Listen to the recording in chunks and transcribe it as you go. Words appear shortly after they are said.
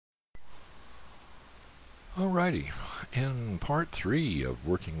Alrighty, in part 3 of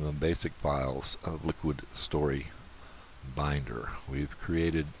working the basic files of Liquid Story Binder, we've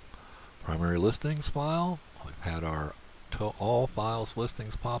created primary listings file, we've had our all files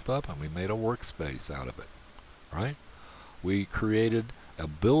listings pop up, and we made a workspace out of it, right? We created a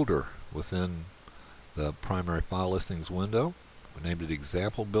builder within the primary file listings window. We named it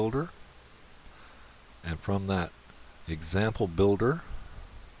Example Builder, and from that Example Builder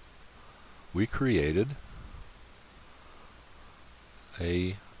we created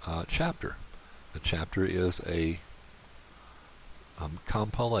a chapter. The chapter is a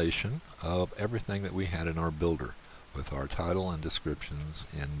compilation of everything that we had in our builder, with our title and descriptions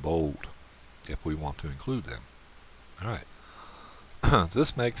in bold, if we want to include them. Alright,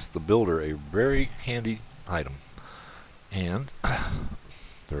 this makes the builder a very handy item, and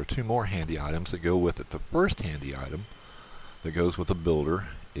there are two more handy items that go with it. The first handy item that goes with the builder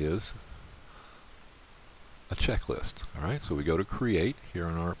is a checklist. Alright, so we go to Create here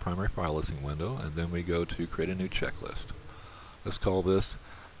in our primary file listing window, and then we go to Create a new checklist. Let's call this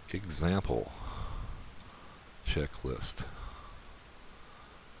Example Checklist.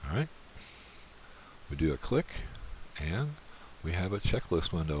 Alright, we do a click, and we have a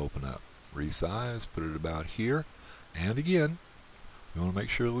checklist window open up. Resize, put it about here, and again, we want to make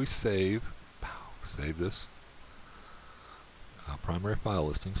sure that we save this primary file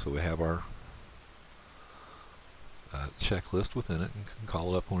listing, so we have our checklist within it and can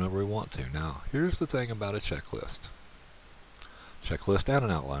call it up whenever we want to. Now, here's the thing about a checklist. Checklist and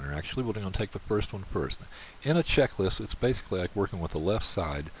an outliner. Actually, we're going to take the first one first. In a checklist, it's basically like working with the left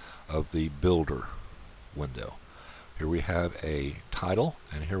side of the builder window. Here we have a title,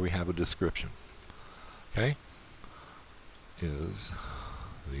 and here we have a description. Okay? Is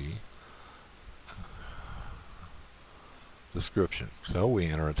the description. So we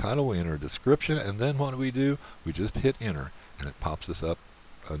enter a title, we enter a description, and then what do? We just hit enter, and it pops us up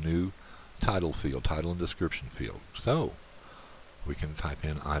a new title field, title and description field. So we can type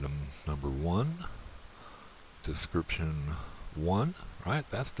in item number 1, description 1, right?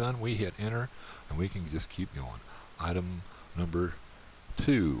 That's done. We hit enter, and we can just keep going. Item number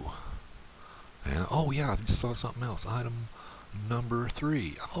 2, and oh yeah, I just saw something else. Item number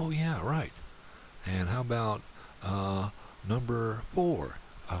 3. Oh yeah, right. And how about number 4?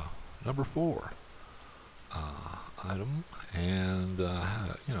 Number 4 item, and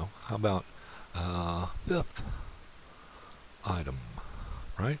how about 5th item,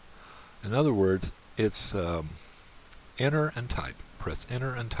 right? In other words, it's enter and type. Press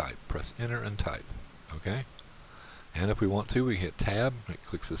enter and type. Press enter and type. Okay? And if we want to, we hit tab. It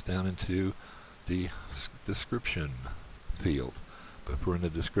clicks us down into the description field. But if we're in the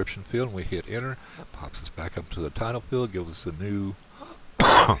description field and we hit enter, it pops us back up to the title field, gives us a new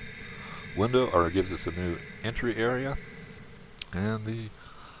window, or it gives us a new entry area, and the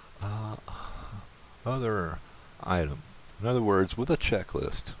other item. In other words, with a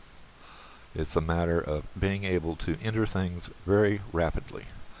checklist, it's a matter of being able to enter things very rapidly.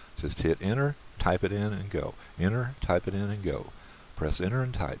 Just hit enter, type it in, and go. Enter, type it in, and go. Press enter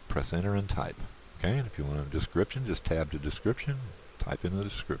and type. Press enter and type. Okay, and if you want a description, just tab to description, type in the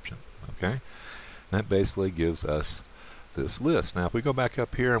description. Okay, and that basically gives us this list. Now, if we go back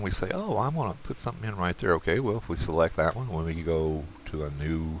up here and we say, oh, I want to put something in right there. Okay, well, if we select that one, when we go to a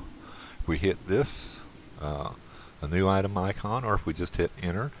new, if we hit this, a new item icon, or if we just hit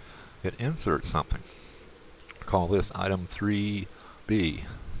enter, it inserts something. Call this item 3B.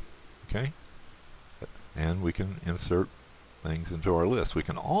 Okay, and we can insert things into our list. We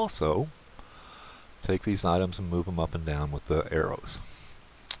can also take these items and move them up and down with the arrows.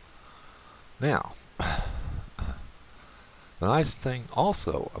 Now, the nice thing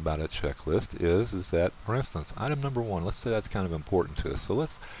also about a checklist is that, for instance, item number 1, let's say that's kind of important to us. So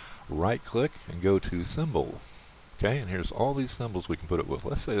let's right click and go to symbol. Okay, and here's all these symbols we can put it with.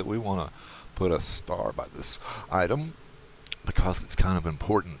 Let's say that we want to put a star by this item because it's kind of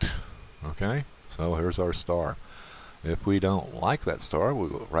important. Okay, so here's our star. If we don't like that star,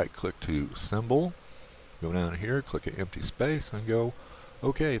 we'll right click to symbol, go down here, click an empty space, and go,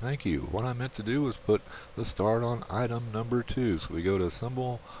 okay, thank you. What I meant to do was put the star on item number 2. So we go to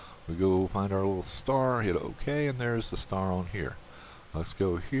symbol, we go find our little star, hit OK, and there's the star on here. Let's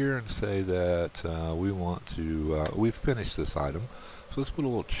go here and say that we want to, we've finished this item, so let's put a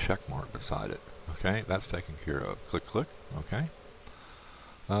little check mark beside it. Okay, that's taken care of. Click, click. Okay.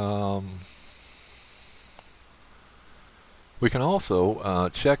 We can also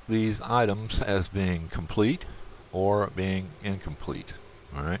check these items as being complete or being incomplete.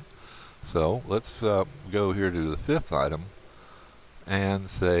 Alright, so let's go here to the 5th item and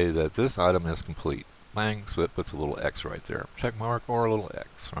say that this item is complete. bang, so it puts a little X right there. Check mark or a little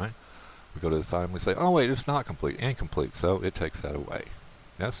X, right? We go to the side and we say, oh wait, it's not complete, incomplete, so it takes that away.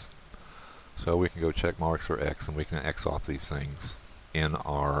 Yes? So we can go check marks or X, and we can X off these things in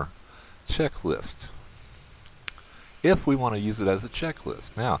our checklist if we want to use it as a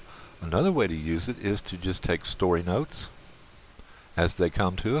checklist. Now, another way to use it is to just take story notes as they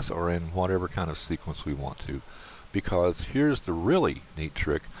come to us, or in whatever kind of sequence we want to. Because here's the really neat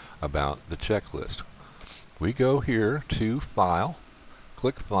trick about the checklist. We go here to File,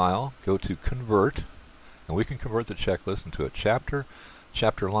 click File, go to Convert, and we can convert the checklist into a chapter,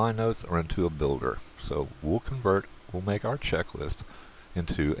 chapter line notes, or into a builder. So we'll make our checklist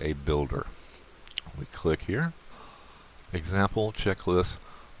into a builder. We click here, Example Checklist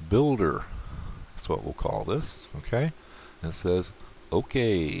Builder. That's what we'll call this, okay? And it says,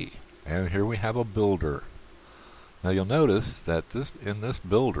 OK, and here we have a builder. Now you'll notice that in this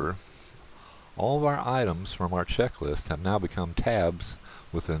builder, all of our items from our checklist have now become tabs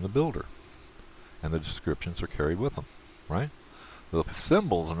within the builder, and the descriptions are carried with them, right? The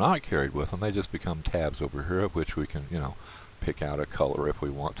symbols are not carried with them, they just become tabs over here, of which we can, pick out a color if we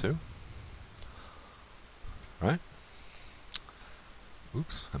want to, right?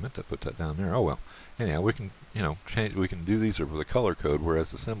 Oops, I meant to put that down there. Oh well. Anyhow, we can, change. We can do these over the color code,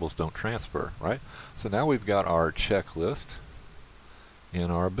 whereas the symbols don't transfer, right? So now we've got our checklist in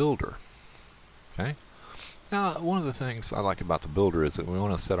our builder. Okay. Now, one of the things I like about the builder is that we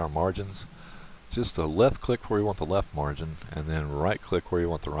want to set our margins. Just a left click where you want the left margin, and then right click where you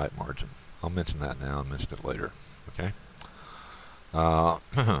want the right margin. I'll mention that now and mention it later. Okay.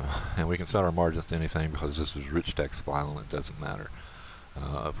 And we can set our margins to anything because this is rich text file and it doesn't matter.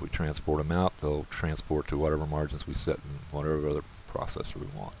 If we transport them out, they'll transport to whatever margins we set in whatever other processor we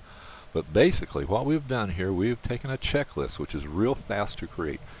want. But basically, what we've done here, we've taken a checklist, which is real fast to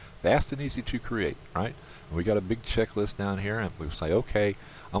create. Fast and easy to create, right? And we got a big checklist down here, and we say, okay,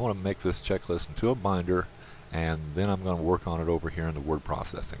 I want to make this checklist into a binder, and then I'm going to work on it over here in the word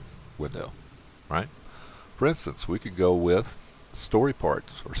processing window, right? For instance, we could go with story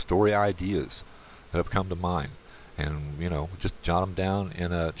parts or story ideas that have come to mind, and just jot them down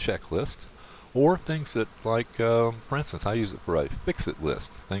in a checklist, or things that, like for instance, I use it for a fix-it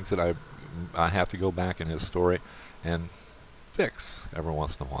list, things that I have to go back in his story and fix every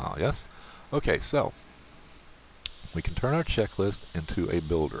once in a while. Yes? Okay, so we can turn our checklist into a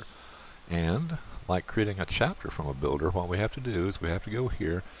builder, and like creating a chapter from a builder, what we have to do is we have to go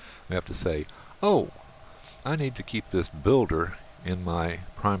here, we have to say, oh, I need to keep this builder in my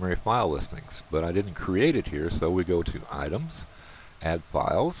primary file listings, but I didn't create it here, so we go to Items, Add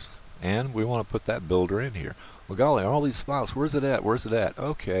Files, and we want to put that builder in here. Well, golly, all these files, where's it at? Where's it at?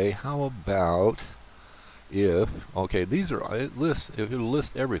 Okay, how about if, okay, these are, it'll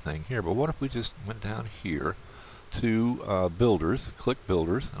list everything here, but what if we just went down here to Builders, click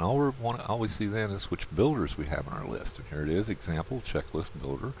Builders, and all we want to always see then is which builders we have on our list. And here it is, Example Checklist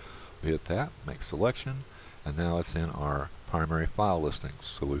Builder. We hit that, make selection, and now it's in our primary file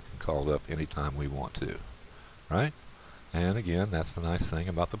listings, so we can call it up anytime we want to, right? And again, that's the nice thing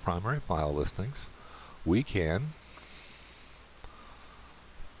about the primary file listings. We can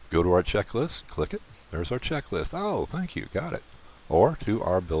go to our checklist, click it, there's our checklist. Oh, thank you, got it. Or to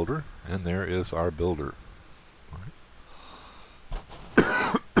our builder, and there is our builder.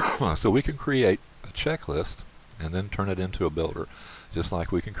 Right. So we can create a checklist and then turn it into a builder, just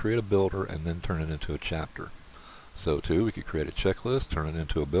like we can create a builder and then turn it into a chapter. So too, we could create a checklist, turn it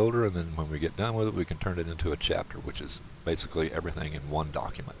into a builder, and then when we get done with it, we can turn it into a chapter, which is basically everything in one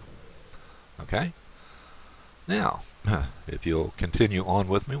document. Okay? Now, if you'll continue on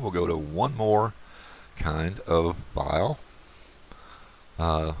with me, we'll go to one more kind of file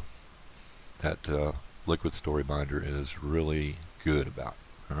that Liquid Story Binder is really good about.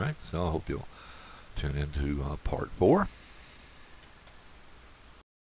 Alright, so I hope you'll tune into part 4.